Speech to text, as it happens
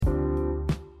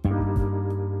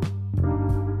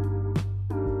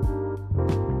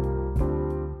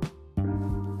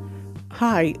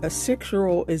Hi, a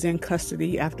 6-year-old is in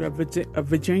custody after a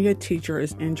Virginia teacher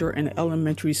is injured in an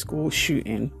elementary school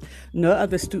shooting. No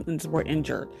other students were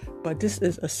injured, but this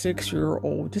is a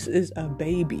 6-year-old. This is a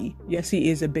baby. Yes, he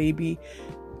is a baby.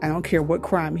 I don't care what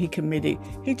crime he committed.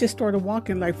 He just started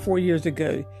walking like 4 years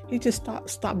ago. He just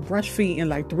stopped breastfeeding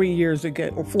like 3 years ago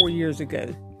or 4 years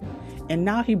ago. And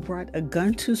now he brought a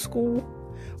gun to school?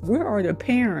 Where are the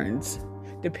parents?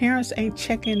 The parents ain't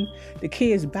checking the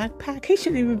kid's backpack. He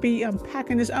shouldn't even be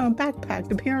unpacking his own backpack.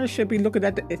 The parents should be looking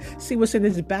at see what's in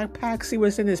his backpack, see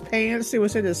what's in his pants, see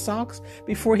what's in his socks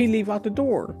before he leave out the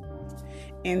door.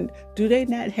 And do they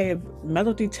not have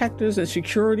metal detectors and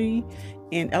security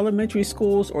in elementary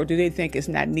schools, or do they think it's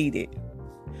not needed?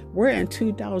 We're in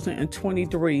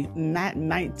 2023, not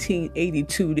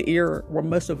 1982, the era where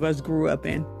most of us grew up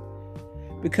in,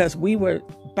 because we were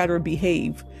better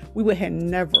behaved. We would have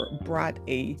never brought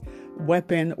a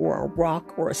weapon or a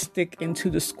rock or a stick into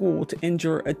the school to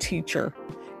injure a teacher.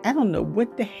 I don't know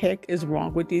what the heck is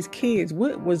wrong with these kids.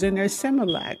 What was in their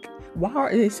Similac? Why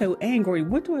are they so angry?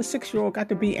 What do a 6-year-old got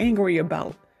to be angry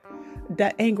about?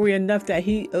 That angry enough that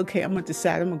I'm going to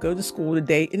decide I'm going to go to school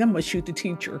today and I'm going to shoot the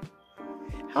teacher.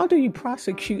 How do you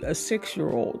prosecute a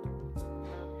 6-year-old?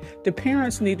 The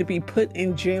parents need to be put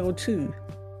in jail too.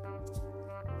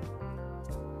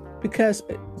 Because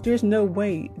there's no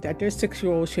way that their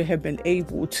 6-year-old should have been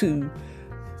able to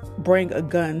bring a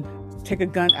gun, take a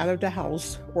gun out of the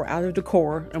house or out of the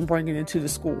car and bring it into the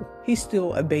school. He's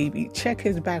still a baby. Check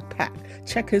his backpack,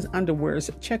 check his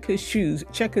underwears, check his shoes,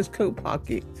 check his coat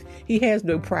pocket. He has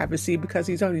no privacy because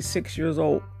he's only 6 years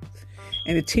old.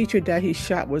 And the teacher that he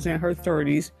shot was in her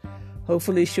 30s.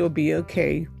 Hopefully she'll be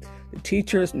okay. The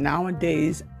teachers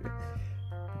nowadays,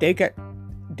 they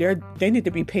need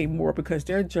to be paid more because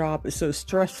their job is so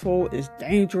stressful, it's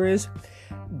dangerous,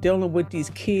 dealing with these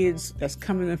kids that's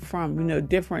coming in from,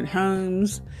 different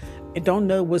homes and don't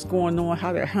know what's going on,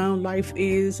 how their home life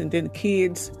is. And then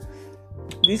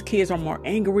these kids are more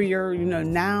angrier,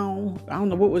 now. I don't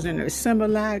know what was in their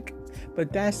Similac,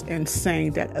 but that's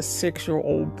insane that a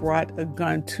 6-year-old brought a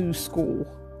gun to school.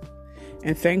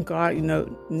 And thank God,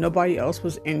 nobody else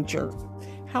was injured.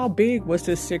 How big was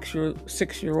this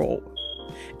 6-year-old?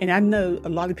 And I know a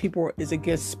lot of people is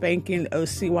against spanking.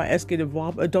 CYS get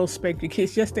involved. Don't spank your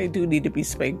kids. Yes, they do need to be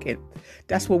spanking.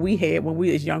 That's what we had when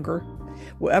we was younger.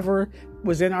 Whatever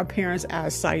was in our parents'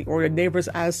 eyesight or the neighbor's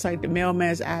eyesight, the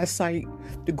mailman's eyesight,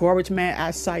 the garbage man's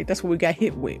eyesight, that's what we got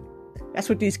hit with. That's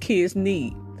what these kids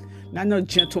need. Not no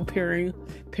gentle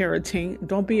parenting.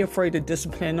 Don't be afraid to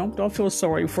discipline them. Don't feel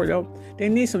sorry for them. They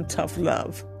need some tough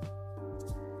love.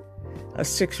 A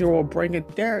 6-year-old bring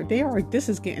it there. This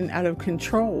is getting out of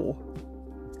control.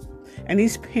 And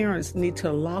these parents need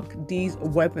to lock these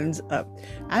weapons up.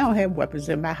 I don't have weapons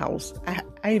in my house.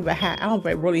 I don't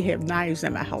really have knives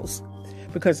in my house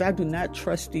because I do not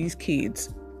trust these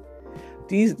kids.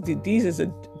 These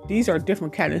are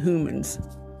different kind of humans.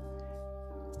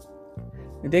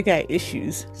 They got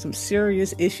issues, some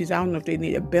serious issues. I don't know if they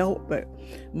need a belt, but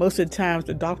most of the times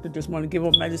the doctor just want to give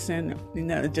them medicine,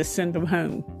 just send them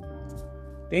home.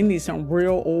 They need some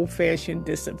real old-fashioned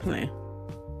discipline.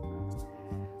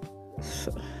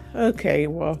 Okay,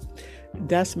 well,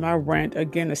 that's my rant.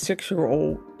 Again, a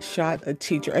 6-year-old shot a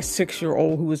teacher, a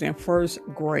 6-year-old who was in first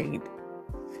grade.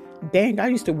 Dang, I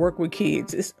used to work with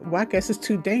kids. I guess it's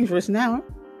too dangerous now.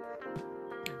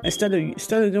 Instead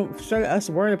of us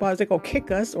worrying about they're going to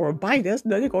kick us or bite us,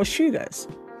 no, they're going to shoot us.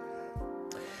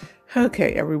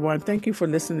 Okay, everyone. Thank you for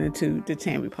listening to the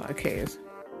Tammy Podcast.